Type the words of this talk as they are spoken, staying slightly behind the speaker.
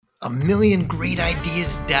A million great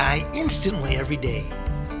ideas die instantly every day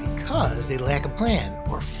because they lack a plan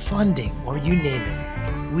or funding or you name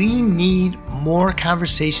it. We need more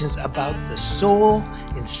conversations about the soul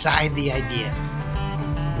inside the idea.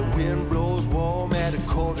 The wind blows warm at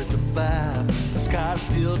 4:45. The sky's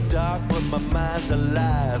still dark, but my mind's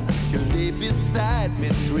alive. You lay beside me,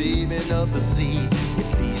 dreaming of the sea.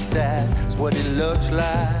 At least that's what it looks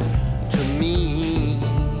like to me.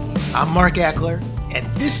 I'm Mark Ackler. At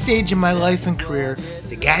this stage in my life and career,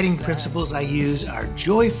 the guiding principles I use are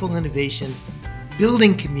joyful innovation,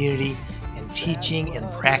 building community, and teaching and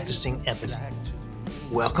practicing empathy.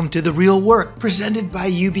 Welcome to The Real Work, presented by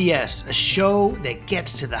UBS, a show that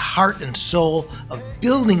gets to the heart and soul of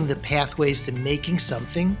building the pathways to making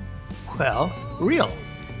something, well, real.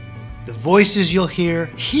 The voices you'll hear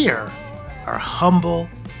here are humble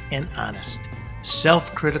and honest,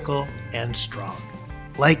 self-critical and strong.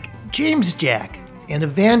 Like James Jack, an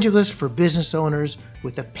evangelist for business owners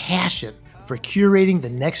with a passion for curating the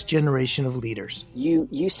next generation of leaders.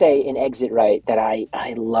 You say in Exit Right that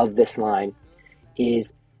I love this line,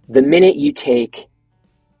 is the minute you take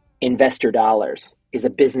investor dollars is a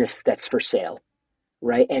business that's for sale,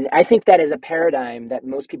 right? And I think that is a paradigm that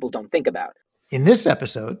most people don't think about. In this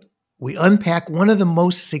episode, we unpack one of the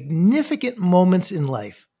most significant moments in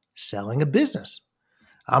life, selling a business.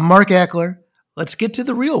 I'm Mark Ackler. Let's get to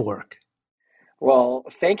the real work. Well,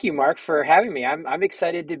 thank you, Mark, for having me. I'm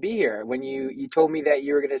excited to be here. When you told me that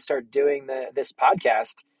you were going to start doing this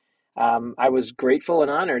podcast, I was grateful and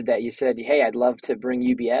honored that you said, "Hey, I'd love to bring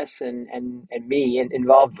UBS and me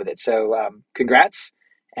involved with it." So, congrats,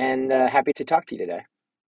 and happy to talk to you today.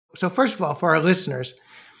 So, first of all, for our listeners,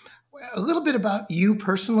 a little bit about you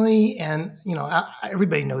personally, and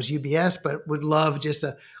everybody knows UBS, but would love just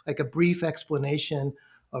a brief explanation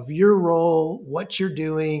of your role, what you're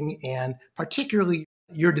doing, and particularly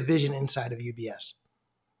your division inside of UBS.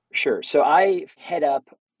 Sure. So I head up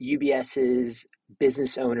UBS's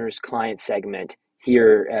business owners client segment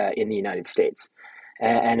here in the United States.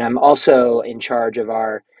 And I'm also in charge of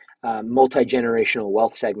our multi-generational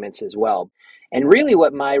wealth segments as well. And really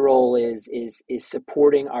what my role is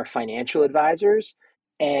supporting our financial advisors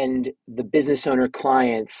and the business owner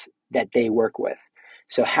clients that they work with.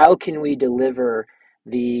 So how can we deliver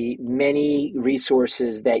the many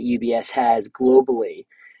resources that UBS has globally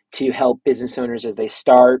to help business owners as they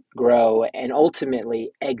start, grow, and ultimately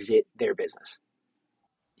exit their business?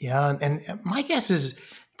 Yeah, and my guess is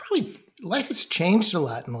probably life has changed a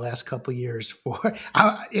lot in the last couple of years for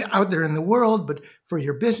out there in the world, but for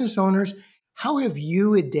your business owners, how have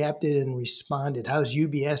you adapted and responded? How has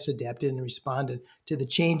UBS adapted and responded to the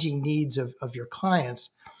changing needs of your clients?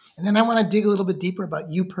 And then I want to dig a little bit deeper about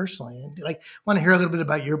you personally. I want to hear a little bit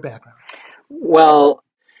about your background. Well,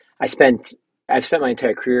 I've spent my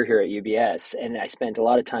entire career here at UBS, and I spent a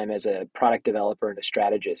lot of time as a product developer and a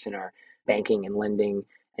strategist in our banking and lending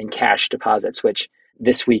and cash deposits, which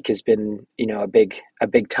this week has been, a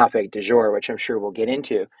big topic du jour, which I'm sure we'll get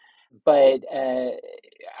into. But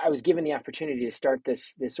I was given the opportunity to start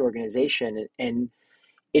this organization, and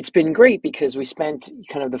it's been great because we spent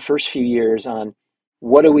kind of the first few years on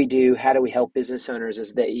what do we do, how do we help business owners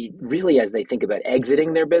as they think about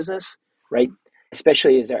exiting their business, right?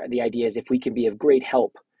 Especially as the idea is if we can be of great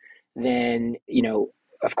help, then,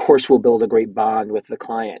 of course, we'll build a great bond with the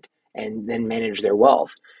client and then manage their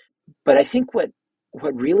wealth. But I think what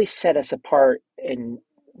really set us apart and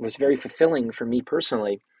was very fulfilling for me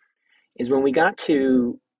personally is when we got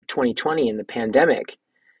to 2020 and the pandemic,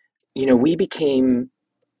 we became,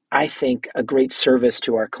 I think, a great service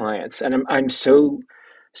to our clients. And I'm so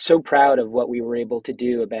proud of what we were able to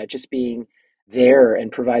do about just being there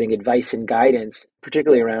and providing advice and guidance,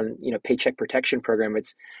 particularly around, paycheck protection program.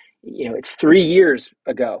 It's 3 years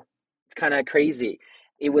ago. It's kind of crazy.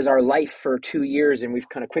 It was our life for 2 years and we've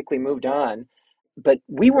kind of quickly moved on. But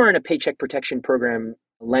we weren't a paycheck protection program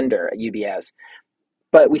lender at UBS,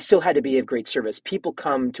 but we still had to be of great service. People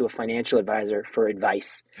come to a financial advisor for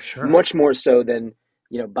advice, Sure. Much more so than,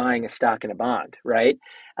 buying a stock and a bond, right?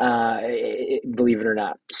 Believe it or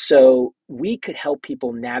not. So we could help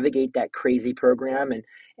people navigate that crazy program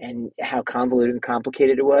and how convoluted and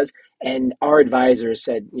complicated it was. And our advisors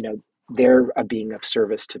said, they're being of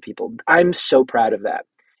service to people. I'm so proud of that.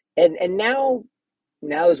 And now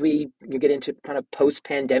as you get into kind of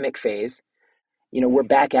post-pandemic phase, we're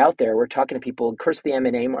back out there. We're talking to people. Of course, the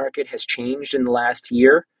M&A market has changed in the last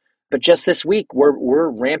year, but just this week we're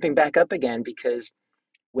ramping back up again because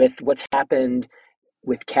with what's happened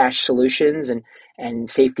with cash solutions and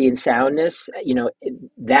safety and soundness,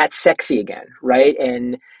 that's sexy again, right?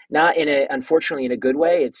 And not in a, unfortunately, in a good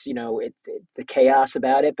way. It's, the chaos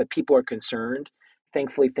about it, but people are concerned.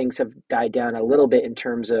 Thankfully, things have died down a little bit in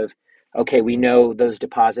terms of, okay, we know those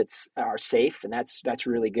deposits are safe, and that's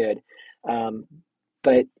really good. Um,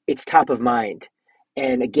 but it's top of mind.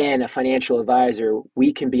 And again, a financial advisor,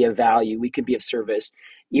 we can be of value, we can be of service,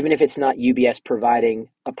 even if it's not UBS providing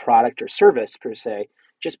a product or service per se,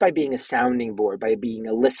 just by being a sounding board, by being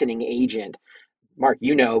a listening agent. Mark,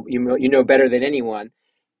 you know better than anyone.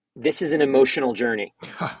 This is an emotional journey.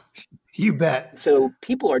 You bet. So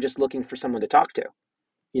people are just looking for someone to talk to,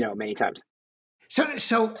 many times.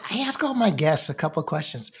 So I ask all my guests a couple of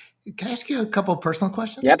questions. Can I ask you a couple of personal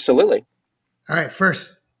questions? Yeah, absolutely. All right.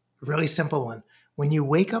 First, really simple one. When you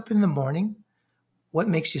wake up in the morning, what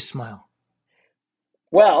makes you smile?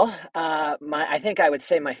 Well, I think I would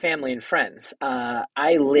say my family and friends.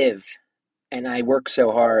 I live and I work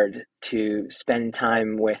so hard to spend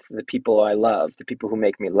time with the people I love, the people who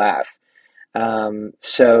make me laugh.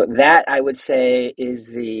 So that I would say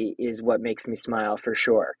is what makes me smile for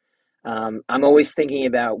sure. I'm always thinking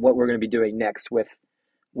about what we're going to be doing next with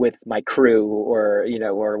my crew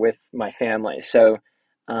or with my family. So,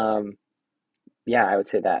 um, yeah, I would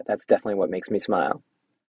say that's definitely what makes me smile.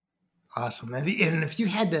 Awesome. And if you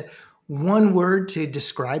had one word to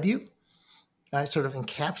describe you, sort of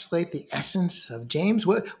encapsulate the essence of James,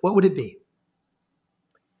 what would it be?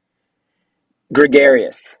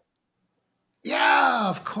 Gregarious. Yeah,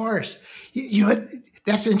 of course.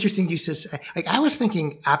 That's interesting. You said, like, I was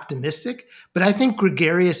thinking optimistic, but I think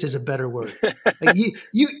gregarious is a better word. Like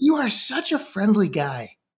you are such a friendly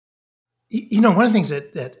guy. One of the things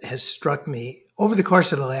that has struck me over the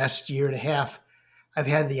course of the last year and a half, I've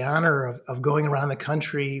had the honor of going around the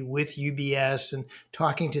country with UBS and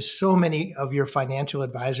talking to so many of your financial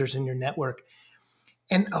advisors in your network.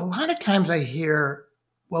 And a lot of times I hear,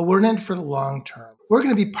 well, we're in it for the long term. We're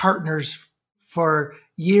going to be partners for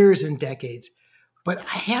years and decades. But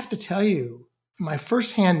I have to tell you, my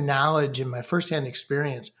firsthand knowledge and my firsthand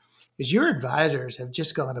experience is your advisors have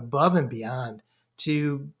just gone above and beyond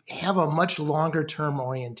to have a much longer term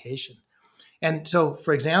orientation. And so,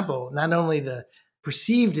 for example, not only the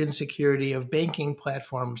perceived insecurity of banking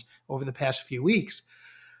platforms over the past few weeks,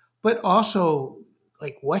 but also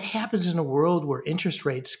like what happens in a world where interest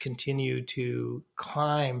rates continue to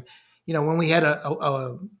climb. When we had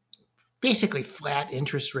a basically flat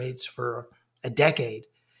interest rates for a decade,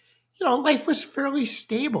 life was fairly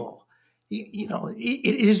stable.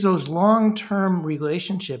 It is those long-term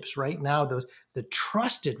relationships right now, the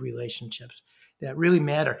trusted relationships that really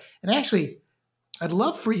matter. And actually, I'd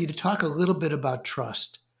love for you to talk a little bit about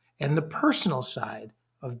trust and the personal side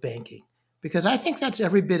of banking, because I think that's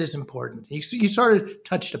every bit as important. You sort of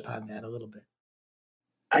touched upon that a little bit.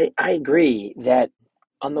 I agree that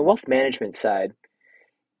on the wealth management side,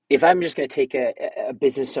 if I'm just going to take a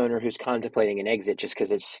business owner who's contemplating an exit just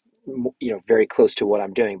because it's very close to what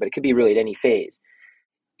I'm doing, but it could be really at any phase,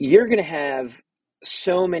 you're going to have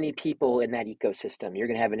so many people in that ecosystem. You're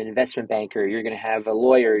going to have an investment banker, you're going to have a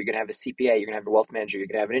lawyer, you're going to have a CPA, you're going to have a wealth manager, you're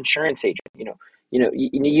going to have an insurance agent. You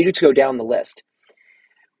need to go down the list.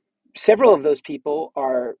 Several of those people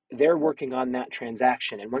they're working on that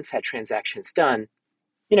transaction, and once that transaction's done,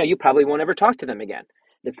 you probably won't ever talk to them again.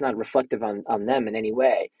 That's not reflective on them in any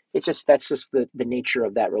way. That's just the nature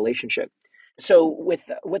of that relationship. So with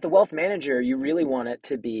the wealth manager, you really want it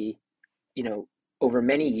to be, over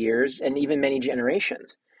many years and even many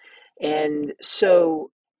generations. And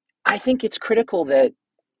so I think it's critical that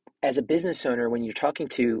as a business owner, when you're talking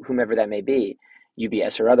to whomever that may be,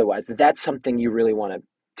 UBS or otherwise, that's something you really want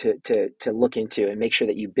to look into and make sure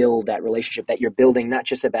that you build that relationship, that you're building not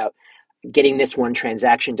just about getting this one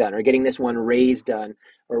transaction done or getting this one raise done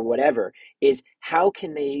or whatever, is how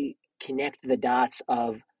can they connect the dots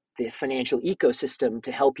of the financial ecosystem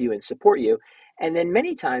to help you and support you. And then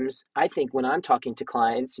many times, I think when I'm talking to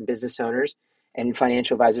clients and business owners and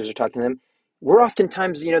financial advisors are talking to them, we're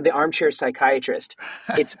oftentimes, the armchair psychiatrist.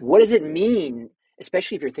 It's what does it mean,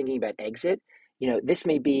 especially if you're thinking about exit? This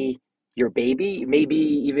may be your baby, maybe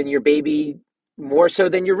even your baby more so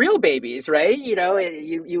than your real babies, right?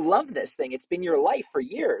 You love this thing. It's been your life for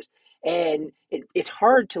years. And it's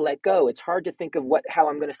hard to let go. It's hard to think of how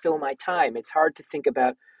I'm going to fill my time. It's hard to think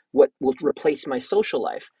about what will replace my social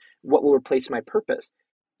life, what will replace my purpose.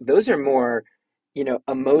 Those are more,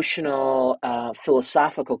 emotional,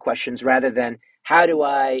 philosophical questions rather than how do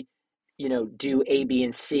I, do A, B,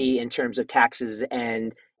 and C in terms of taxes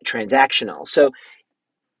and transactional. So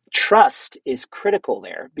trust is critical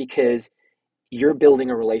there because you're building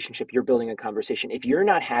a relationship, you're building a conversation. If you're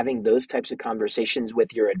not having those types of conversations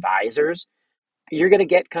with your advisors, you're going to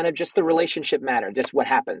get kind of just the relationship matter, just what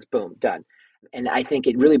happens, boom, done. And I think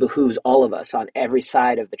it really behooves all of us on every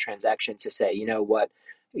side of the transaction to say, you know what,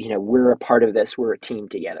 we're a part of this, we're a team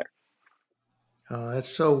together. Oh, that's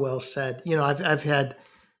so well said. I've had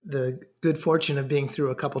the good fortune of being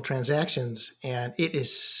through a couple transactions, and it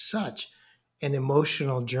is such an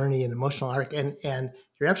emotional journey, an emotional arc. And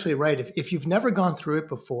you're absolutely right. If you've never gone through it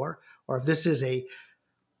before, or if this is a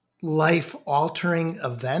life altering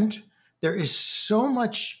event, there is so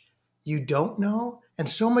much you don't know and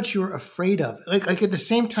so much you're afraid of. Like at the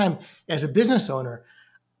same time, as a business owner,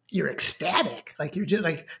 you're ecstatic. Like you're just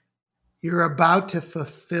like you're about to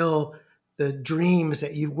fulfill the dreams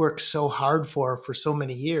that you've worked so hard for so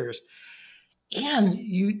many years, and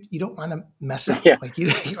you don't want to mess up, Yeah. like you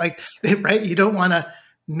like right, you don't want to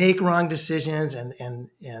make wrong decisions, and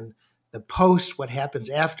the post, what happens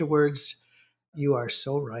afterwards. You are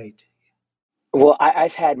so right. Well,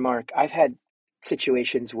 I've had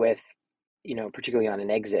situations with, particularly on an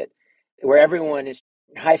exit, where everyone is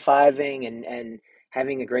high-fiving and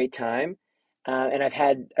having a great time. And I've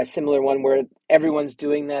had a similar one where everyone's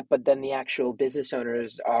doing that, but then the actual business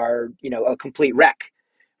owners are, a complete wreck,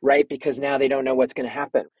 right? Because now they don't know what's going to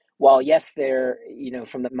happen. While yes, they're,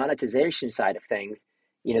 from the monetization side of things,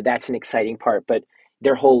 that's an exciting part, but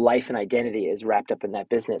their whole life and identity is wrapped up in that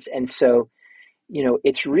business. And so,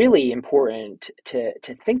 it's really important to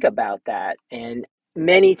think about that. And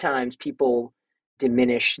many times people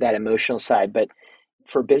diminish that emotional side, but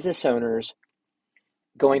for business owners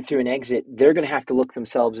going through an exit, they're going to have to look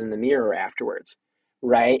themselves in the mirror afterwards,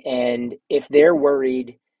 right? And if they're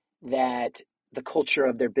worried that the culture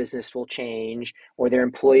of their business will change, or their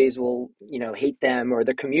employees will, hate them, or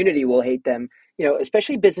their community will hate them,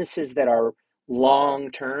 especially businesses that are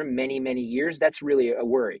long term, many, many years, that's really a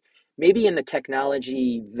worry. Maybe in the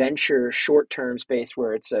technology venture short term space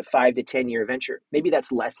where it's a 5 to 10 year venture, maybe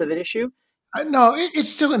that's less of an issue. No, it's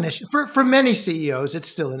still an issue for many CEOs. It's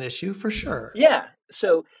still an issue for sure. Yeah.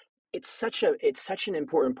 So it's such an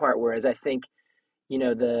important part. Whereas I think,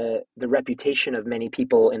 the reputation of many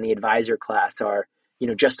people in the advisor class are,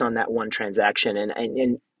 just on that one transaction.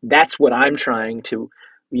 And that's what I'm trying to,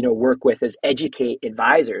 work with, is educate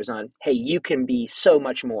advisors on, hey, you can be so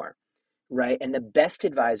much more, right? And the best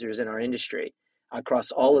advisors in our industry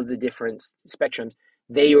across all of the different spectrums,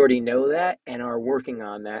 they already know that and are working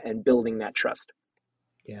on that and building that trust.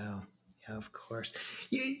 Yeah, yeah, of course.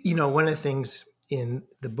 One of the things in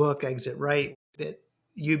the book Exit Right that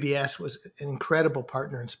UBS was an incredible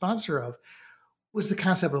partner and sponsor of was the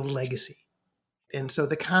concept of legacy. And so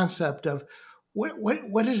the concept of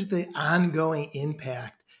what is the ongoing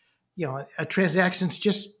impact? A transaction's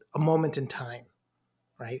just a moment in time,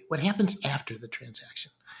 right? What happens after the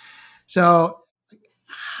transaction? So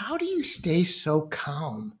how do you stay so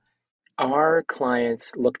calm? Our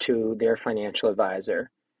clients look to their financial advisor,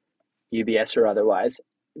 UBS or otherwise.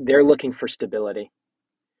 They're looking for stability.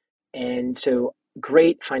 And so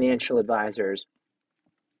great financial advisors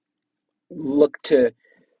look to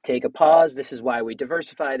take a pause. This is why we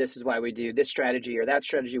diversify. This is why we do this strategy or that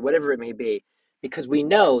strategy, whatever it may be, because we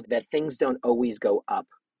know that things don't always go up.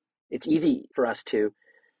 It's easy for us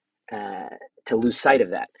uh, to lose sight of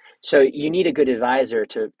that. So you need a good advisor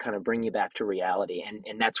to kind of bring you back to reality,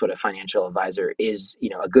 and that's what a financial advisor is.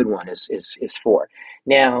 A good one is for.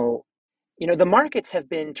 Now, the markets have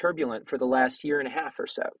been turbulent for the last year and a half or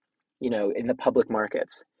so. In the public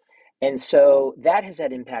markets, and so that has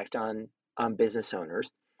had impact on business owners,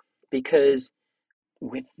 because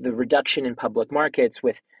with the reduction in public markets,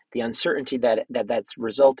 with the uncertainty that's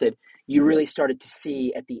resulted, you really started to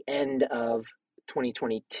see at the end of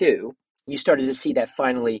 2022, you started to see that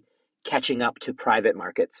finally catching up to private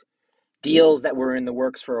markets. Deals that were in the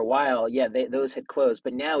works for a while, yeah, those had closed,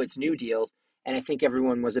 but now it's new deals, and I think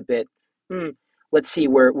everyone was a bit, hmm, let's see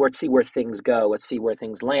where things go, let's see where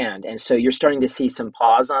things land, and so you're starting to see some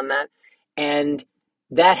pause on that, and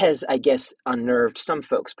that has, I guess, unnerved some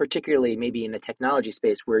folks, particularly maybe in the technology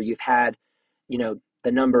space where you've had,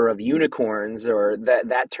 the number of unicorns, or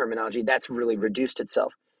that terminology, that's really reduced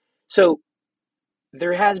itself. So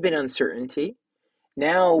there has been uncertainty.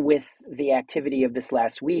 Now, with the activity of this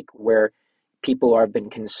last week, where people have been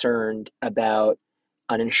concerned about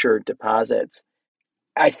uninsured deposits,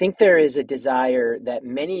 I think there is a desire that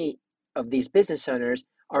many of these business owners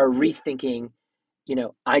are rethinking,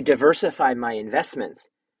 I diversify my investments.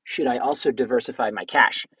 Should I also diversify my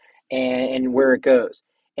cash, and where it goes?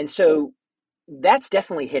 And so that's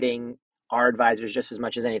definitely hitting our advisors just as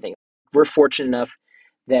much as anything. We're fortunate enough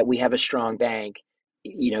that we have a strong bank.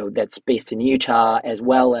 that's based in Utah, as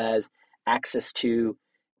well as access to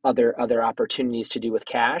other opportunities to do with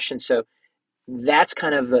cash. And so that's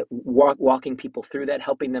kind of the walking people through that,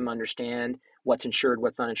 helping them understand what's insured,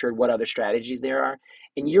 what's not insured, what other strategies there are.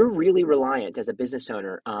 And you're really reliant as a business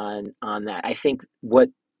owner on that. I think what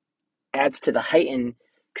adds to the heightened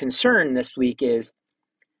concern this week is,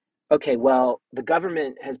 okay, well, the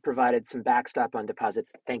government has provided some backstop on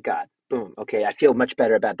deposits. Thank God. Boom. Okay, I feel much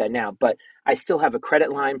better about that now. But I still have a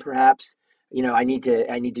credit line, perhaps. I need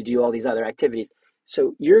to do all these other activities.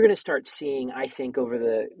 So you're going to start seeing, I think, over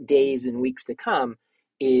the days and weeks to come,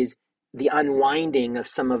 is the unwinding of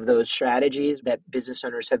some of those strategies that business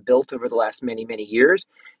owners have built over the last many, many years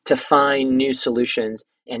to find new solutions.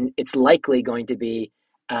 And it's likely going to be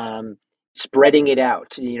spreading it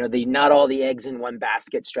out, the not all the eggs in one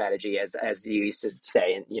basket strategy, as you used to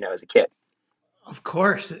say, and as a kid. Of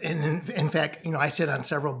course. And in fact, I sit on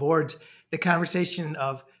several boards, the conversation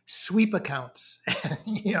of sweep accounts,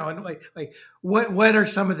 and like what are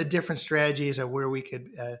some of the different strategies of where we could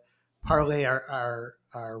parlay our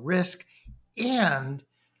risk and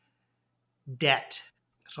debt.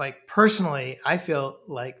 So like personally, I feel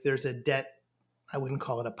like there's a debt, I wouldn't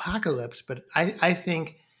call it apocalypse, but I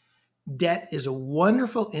think debt is a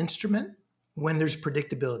wonderful instrument when there's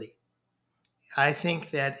predictability. I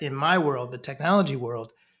think that in my world, the technology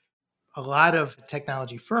world, a lot of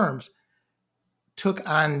technology firms took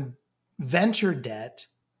on venture debt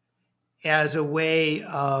as a way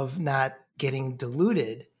of not getting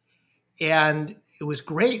diluted. And it was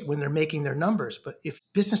great when they're making their numbers. But if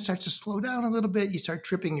business starts to slow down a little bit, you start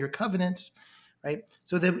tripping your covenants, right?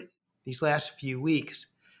 So these last few weeks,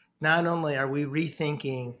 not only are we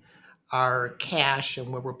rethinking our cash and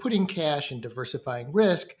where we're putting cash and diversifying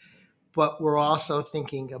risk, but we're also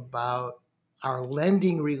thinking about our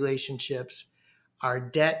lending relationships, our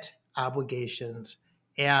debt obligations,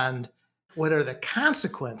 and what are the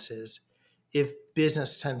consequences if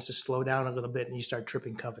business tends to slow down a little bit and you start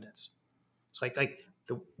tripping covenants. It's like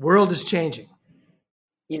the world is changing.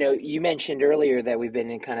 You mentioned earlier that we've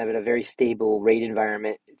been in kind of a very stable rate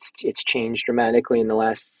environment. It's changed dramatically in the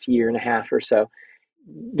last year and a half or so.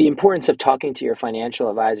 The importance of talking to your financial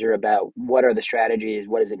advisor about what are the strategies,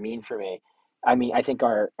 what does it mean for me? I mean, I think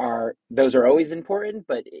our those are always important,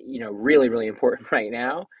 but really, really important right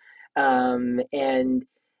now.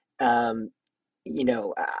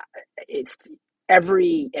 It's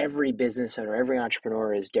every business owner, every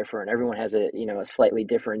entrepreneur is different. Everyone has a slightly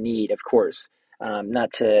different need, of course.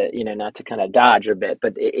 Not to kind of dodge a bit,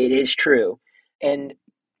 but it is true. And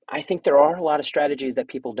I think there are a lot of strategies that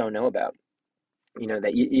people don't know about.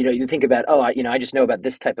 That you think about, I just know about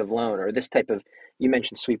this type of loan or this type of, you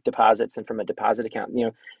mentioned sweep deposits, and from a deposit account,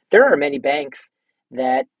 there are many banks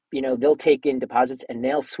that, they'll take in deposits and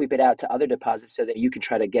they'll sweep it out to other deposits so that you can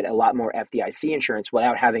try to get a lot more FDIC insurance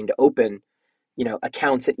without having to open,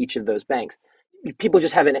 accounts at each of those banks. People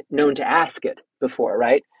just haven't known to ask it before,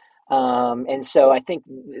 right? And so I think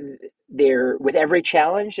with every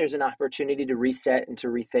challenge, there's an opportunity to reset and to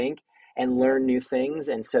rethink and learn new things.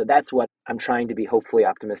 And so that's what I'm trying to be hopefully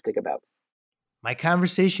optimistic about. My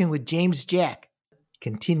conversation with James Jack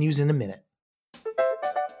continues in a minute.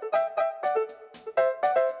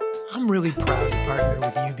 I'm really proud to partner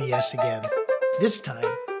with UBS again, this time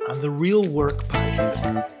on the Real Work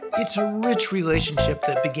podcast. It's a rich relationship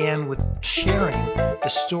that began with sharing the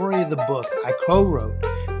story of the book I co-wrote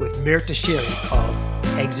with Mirta Sherry called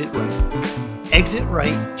Exit Right. Exit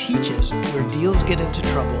Right teaches where deals get into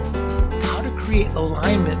trouble, how to create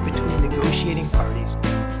alignment between negotiating parties,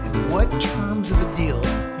 and what terms of a deal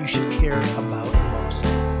you should care about most.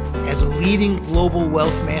 As a leading global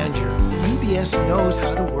wealth manager, UBS knows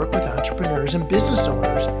how to work with entrepreneurs and business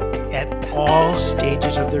owners at all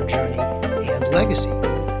stages of their journey and legacy.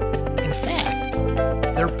 In fact,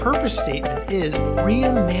 their purpose statement is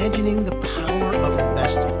reimagining the power of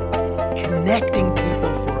investing, connecting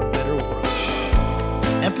people for a better world.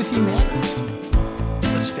 Empathy matters.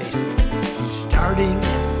 Let's face it, starting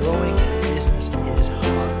and growing a business is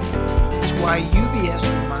hard. It's why UBS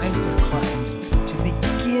reminds their clients to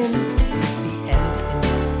begin the end in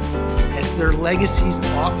mind, as their legacies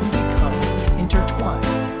often become intertwined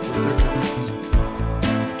with their companies.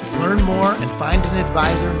 To learn more and find an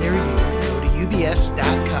advisor near you, go to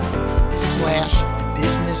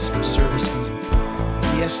ubs.com/business services.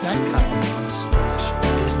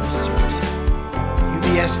 ubs.com/business services.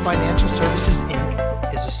 UBS Financial Services,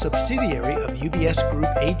 Inc. is a subsidiary of UBS Group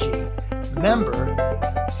AG, member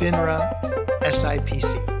FINRA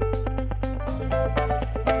SIPC.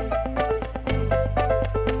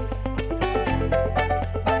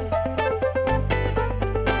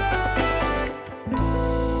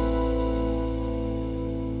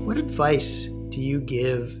 advice do you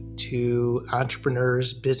give to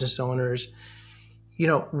entrepreneurs, business owners?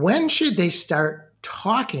 When should they start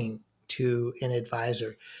talking to an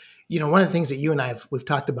advisor? One of the things that you and we've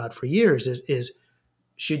talked about for years is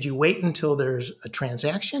should you wait until there's a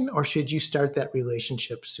transaction, or should you start that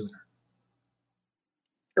relationship sooner?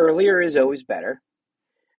 Earlier is always better.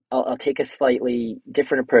 I'll take a slightly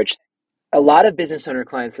different approach. A lot of business owner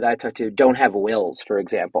clients that I talk to don't have wills, for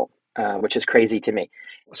example, which is crazy to me.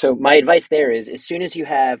 So my advice there is, as soon as you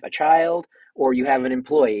have a child or you have an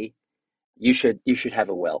employee, you should have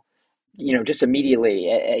a will. Just immediately,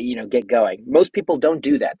 get going. Most people don't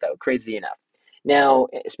do that though, crazy enough. Now,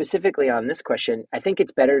 specifically on this question, I think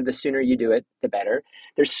it's better the sooner you do it, the better.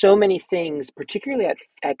 There's so many things, particularly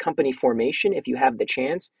at company formation, if you have the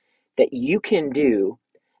chance, that you can do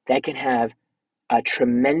that can have a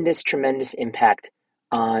tremendous, tremendous impact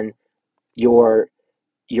on your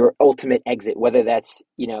your ultimate exit, whether that's,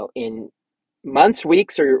 in months,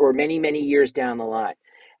 weeks, or many, many years down the line.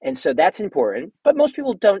 And so that's important, but most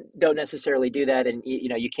people don't necessarily do that, and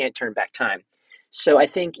you can't turn back time. So I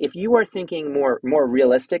think if you are thinking more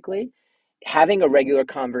realistically, having a regular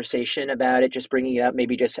conversation about it, just bringing it up,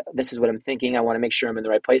 maybe just, this is what I'm thinking, I want to make sure I'm in the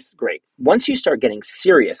right place, great. Once you start getting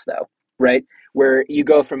serious though, right, where you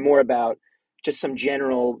go from more about just some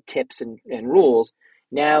general tips and rules,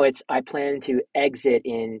 now it's, I plan to exit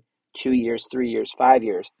in 2 years, 3 years, 5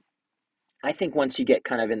 years. I think once you get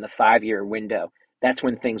kind of in the 5 year window, that's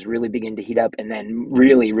when things really begin to heat up, and then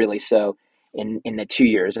really, really so in the 2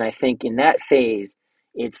 years. And I think in that phase,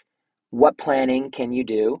 it's what planning can you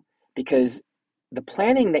do? Because the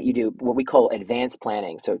planning that you do, what we call advanced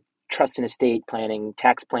planning, so trust and estate planning,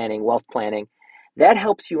 tax planning, wealth planning, that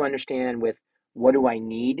helps you understand with, what do I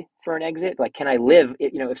need for an exit? Like, can I live?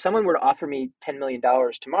 If someone were to offer me $10 million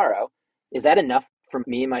tomorrow, is that enough for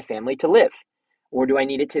me and my family to live? Or do I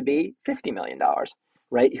need it to be $50 million,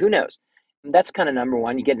 right? Who knows? That's kind of number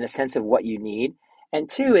one. You get in a sense of what you need. And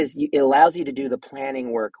two is, it allows you to do the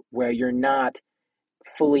planning work where you're not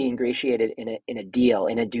fully ingratiated in a deal,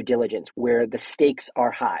 in a due diligence, where the stakes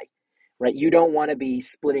are high, right? You don't want to be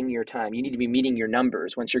splitting your time. You need to be meeting your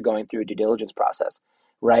numbers once you're going through a due diligence process,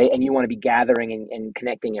 right? And you want to be gathering and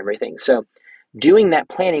connecting everything. So doing that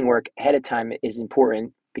planning work ahead of time is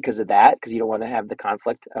important because of that, because you don't want to have the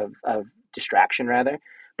conflict of distraction, rather,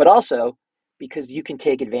 but also because you can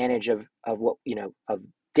take advantage of what, of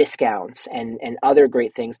discounts and other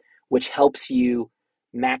great things, which helps you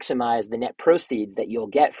maximize the net proceeds that you'll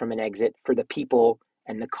get from an exit for the people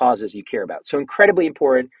and the causes you care about. So incredibly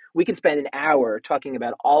important. We can spend an hour talking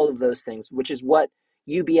about all of those things, which is what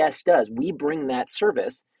UBS does. We bring that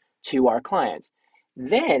service to our clients.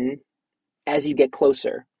 Then as you get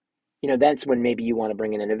closer, that's when maybe you want to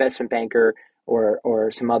bring in an investment banker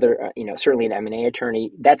or some other, certainly an M&A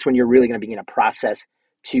attorney. That's when you're really going to begin a process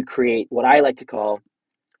to create what I like to call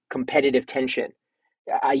competitive tension.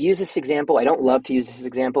 I use this example. I don't love to use this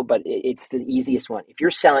example, but it's the easiest one. If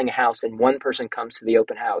you're selling a house and one person comes to the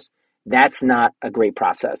open house, that's not a great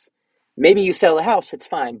process. Maybe you sell the house, it's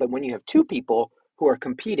fine. But when you have two people who are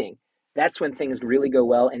competing, that's when things really go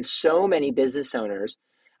well. And so many business owners,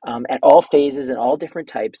 at all phases and all different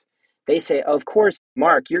types, they say, of course,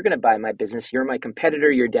 Mark, you're going to buy my business. You're my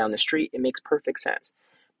competitor. You're down the street. It makes perfect sense.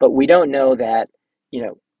 But we don't know that,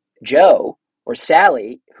 Joe or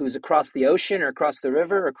Sally, who's across the ocean or across the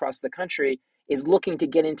river or across the country, is looking to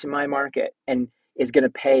get into my market and is going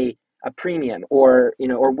to pay a premium or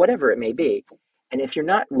whatever it may be. And if you're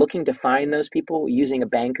not looking to find those people using a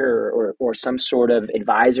banker or some sort of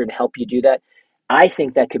advisor to help you do that, I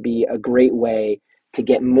think that could be a great way to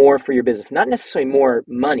get more for your business. Not necessarily more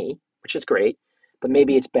money, which is great, but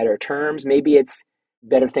maybe it's better terms. Maybe it's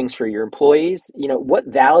better things for your employees. What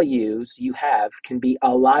values you have can be a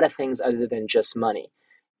lot of things other than just money.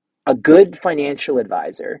 A good financial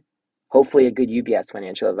advisor, hopefully a good UBS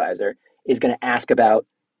financial advisor, is going to ask about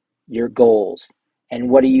your goals and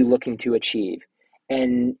what are you looking to achieve.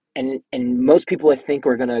 And most people, I think,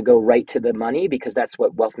 are going to go right to the money because that's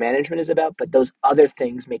what wealth management is about. But those other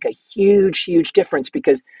things make a huge, huge difference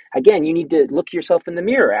because, again, you need to look yourself in the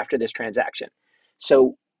mirror after this transaction.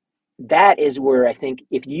 So that is where I think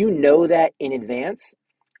if you know that in advance,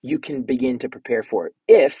 you can begin to prepare for it.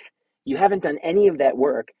 If you haven't done any of that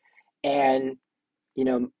work and,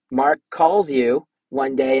 Mark calls you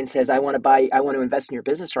one day and says, I want to invest in your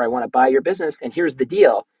business, or I want to buy your business, and here's the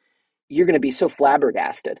deal, you're going to be so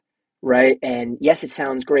flabbergasted, right? And yes, it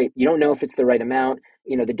sounds great. You don't know if it's the right amount.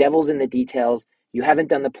 The devil's in the details. You haven't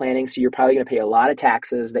done the planning, so you're probably going to pay a lot of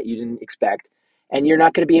taxes that you didn't expect. And you're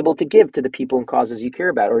not going to be able to give to the people and causes you care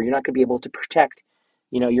about, or you're not going to be able to protect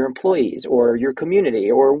your employees or your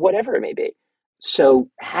community or whatever it may be. So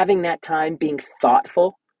having that time, being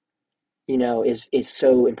thoughtful, is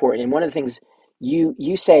so important. And one of the things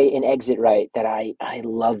you say in Exit Right that I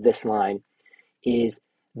love this line is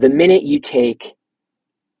the minute you take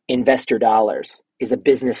investor dollars is a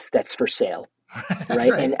business that's for sale, That's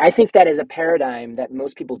right? right. And I think that is a paradigm that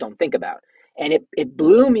most people don't think about. And it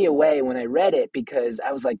blew me away when I read it because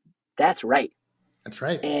I was like, that's right. That's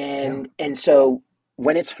right. Yeah. And so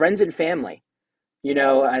when it's friends and family,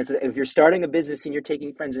 if you're starting a business and you're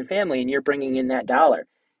taking friends and family and you're bringing in that dollar,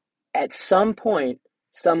 at some point,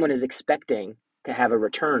 someone is expecting to have a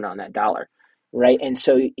return on that dollar, right? And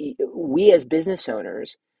so we as business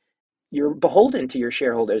owners, you're beholden to your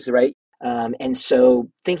shareholders, right? And so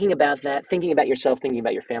thinking about that, thinking about yourself, thinking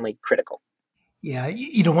about your family, critical. Yeah.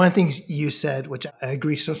 One of the things you said, which I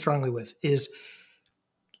agree so strongly with, is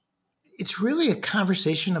it's really a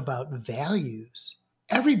conversation about values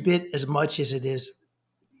every bit as much as it is,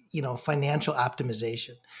 financial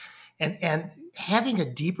optimization. And having a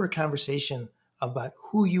deeper conversation about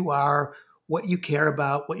who you are, what you care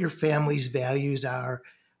about, what your family's values are,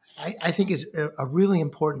 I think is a really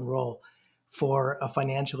important role for a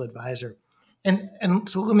financial advisor. And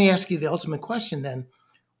so let me ask you the ultimate question then.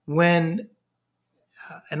 When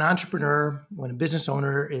an entrepreneur, when a business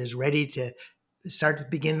owner is ready to start to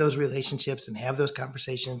begin those relationships and have those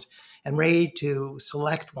conversations and ready to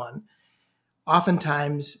select one,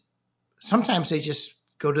 oftentimes, sometimes they just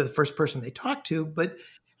go to the first person they talk to, but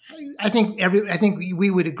I think we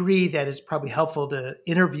would agree that it's probably helpful to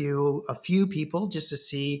interview a few people just to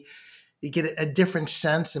see you get a different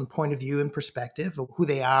sense and point of view and perspective of who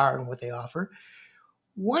they are and what they offer.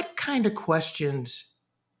 What kind of questions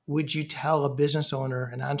would you tell a business owner,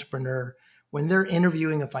 an entrepreneur, when they're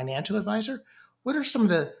interviewing a financial advisor? What are some of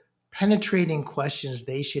the penetrating questions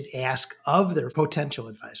they should ask of their potential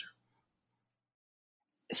advisor?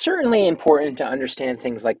 Certainly important to understand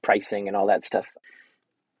things like pricing and all that stuff.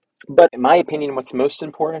 But in my opinion, what's most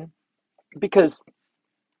important, because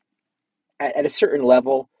at a certain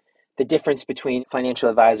level, the difference between financial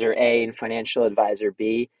advisor A and financial advisor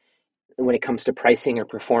B when it comes to pricing or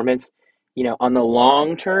performance, on the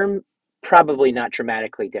long term, probably not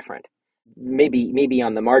dramatically different. Maybe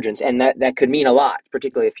on the margins, and that could mean a lot,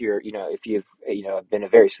 particularly if you've been a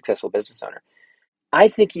very successful business owner. I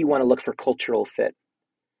think you want to look for cultural fit.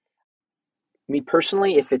 Me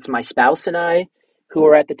personally, if it's my spouse and I who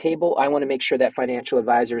are at the table, I want to make sure that financial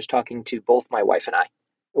advisor is talking to both my wife and I.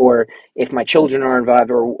 Or if my children are involved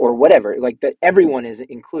or whatever, like that everyone is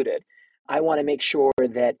included. I want to make sure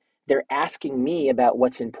that they're asking me about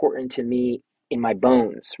what's important to me in my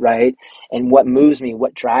bones, right? And what moves me,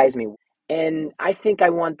 what drives me. And I think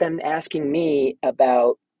I want them asking me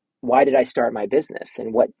about why did I start my business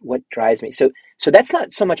and what drives me. So that's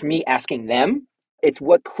not so much me asking them, it's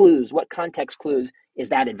what context clues is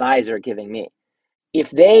that advisor giving me?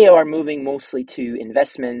 If they are moving mostly to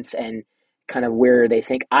investments and kind of where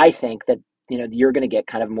I think that you're going to get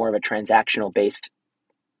kind of more of a transactional based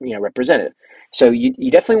representative. So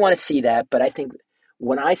you definitely want to see that. But I think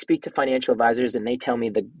when I speak to financial advisors and they tell me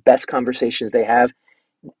the best conversations they have,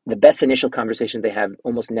 the best initial conversations they have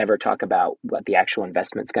almost never talk about what the actual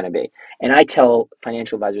investment's going to be. And I tell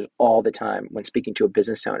financial advisors all the time when speaking to a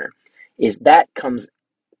business owner is that comes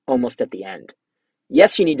almost at the end.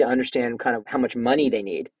 Yes, you need to understand kind of how much money they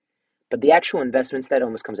need, but the actual investments, that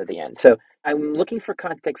almost comes at the end. So I'm looking for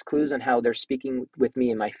context clues on how they're speaking with me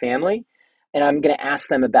and my family. And I'm going to ask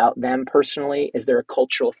them about them personally. Is there a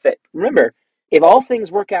cultural fit? Remember, if all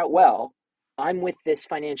things work out well, I'm with this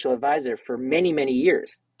financial advisor for many, many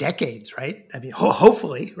years. Decades, right? I mean,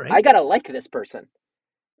 hopefully, I right? got to like this person.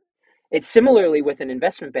 It's similarly with an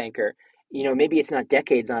investment banker. Maybe it's not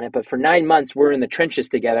decades on it, but for 9 months, we're in the trenches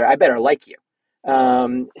together. I better like you.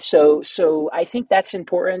 So I think that's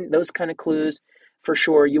important. Those kind of clues, for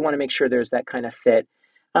sure. You want to make sure there's that kind of fit,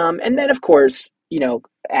 and then of course,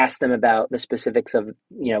 ask them about the specifics of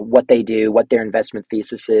what they do, what their investment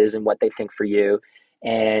thesis is, and what they think for you,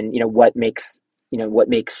 and what makes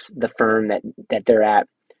the firm that they're at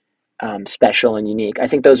special and unique. I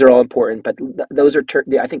think those are all important, but those are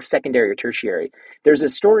I think secondary or tertiary. There's a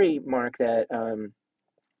story, Mark, that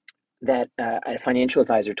a financial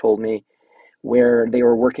advisor told me where they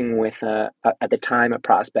were working with at the time a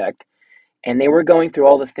prospect, and they were going through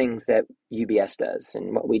all the things that UBS does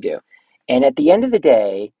and what we do. And at the end of the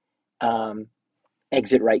day, um,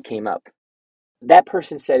 Exit Right came up. That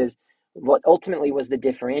person said is what ultimately was the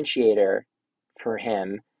differentiator for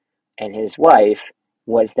him and his wife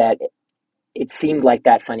was that it seemed like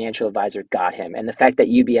that financial advisor got him. And the fact that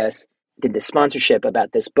UBS did the sponsorship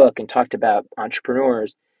about this book and talked about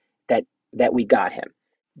entrepreneurs, that we got him.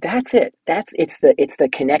 That's it. It's the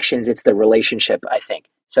connections, it's the relationship, I think.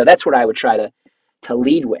 So that's what I would try to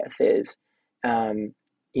lead with is,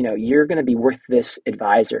 you're going to be worth this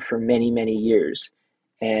advisor for many, many years,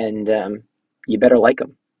 and you better like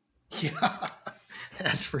them. Yeah,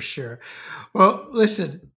 that's for sure. Well,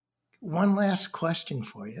 listen, one last question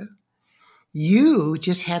for you. You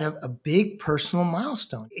just had a big personal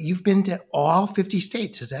milestone. You've been to all 50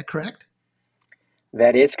 states. Is that correct?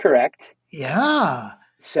 That is correct. Yeah.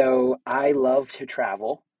 So I love to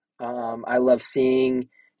travel. I love seeing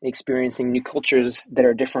and experiencing new cultures that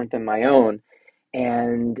are different than my own.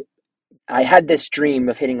 And I had this dream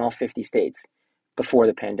of hitting all 50 states before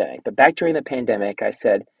the pandemic. But back during the pandemic, I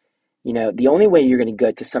said, the only way you're going to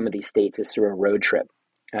get to some of these states is through a road trip.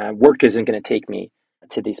 Work isn't going to take me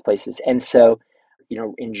to these places. And so,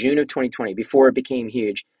 in June of 2020, before it became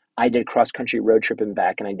huge, I did a cross-country road trip and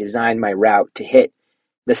back, and I designed my route to hit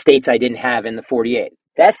the states I didn't have in the 48.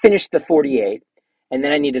 That finished the 48, and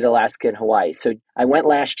then I needed Alaska and Hawaii. So I went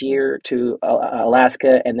last year to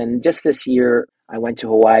Alaska, and then just this year, I went to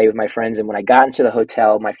Hawaii with my friends. And when I got into the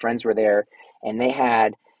hotel, my friends were there, and they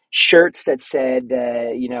had shirts that said,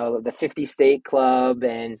 the 50 State Club,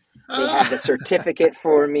 and they had the certificate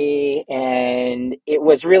for me, and it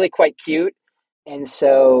was really quite cute. And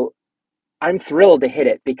so I'm thrilled to hit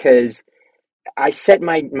it because I set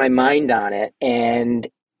my mind on it, and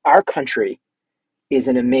our country is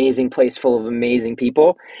an amazing place full of amazing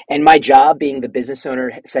people. And my job being the business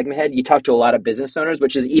owner segment head, you talk to a lot of business owners,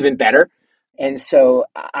 which is even better. And so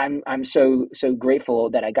I'm so grateful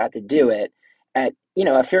that I got to do it at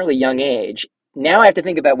a fairly young age. Now I have to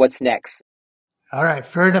think about what's next. All right,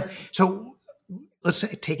 fair enough. So let's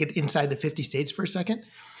take it inside the 50 states for a second.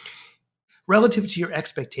 Relative to your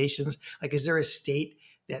expectations, like, is there a state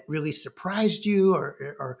that really surprised you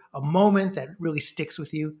or a moment that really sticks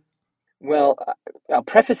with you? Well, I'll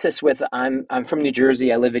preface this with I'm from New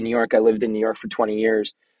Jersey. I live in New York. I lived in New York for 20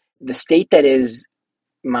 years. The state that is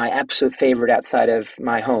my absolute favorite outside of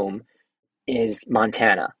my home is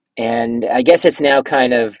Montana. And I guess it's now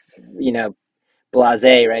kind of,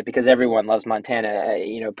 blasé, right? Because everyone loves Montana,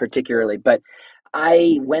 particularly. But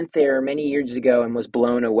I went there many years ago and was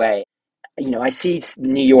blown away. I see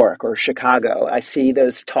New York or Chicago. I see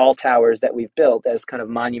those tall towers that we've built as kind of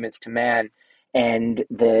monuments to man, and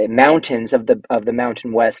the mountains of the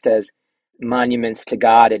Mountain West as monuments to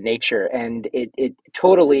God and nature. And it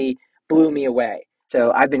totally blew me away.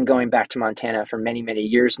 So I've been going back to Montana for many, many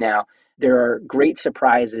years now. There are great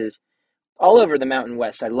surprises all over the Mountain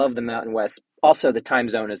West. I love the Mountain West. Also, the time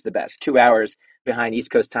zone is the best. 2 hours behind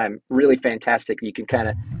East Coast time. Really fantastic. You can kind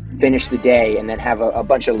of finish the day and then have a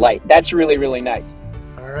bunch of light. That's really, really nice.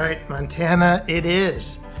 All right, Montana it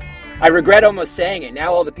is. I regret almost saying it.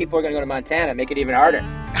 Now all the people are going to go to Montana, make it even harder.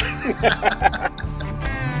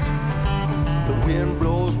 The wind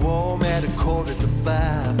blows warm at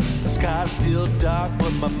 4:45. The sky's still dark,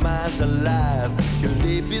 but my mind's alive. You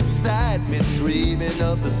lay beside me, dreaming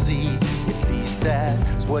of the sea. At least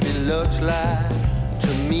that's what it looks like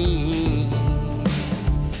to me.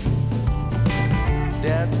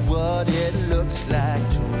 That's what it looks like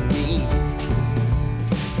to me.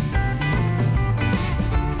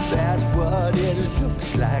 That's what it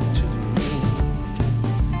looks like to me.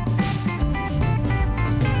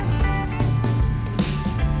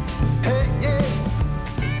 Hey, yeah.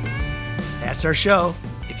 That's our show.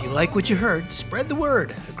 If you like what you heard, spread the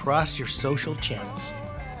word across your social channels.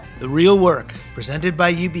 The Real Work, presented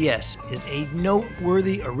by UBS, is a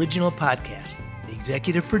noteworthy original podcast. The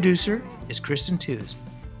executive producer is Kristen Tews.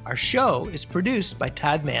 Our show is produced by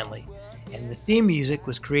Todd Manley, and the theme music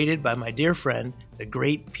was created by my dear friend, the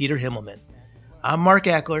great Peter Himmelman. I'm Mark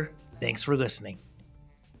Ackler. Thanks for listening.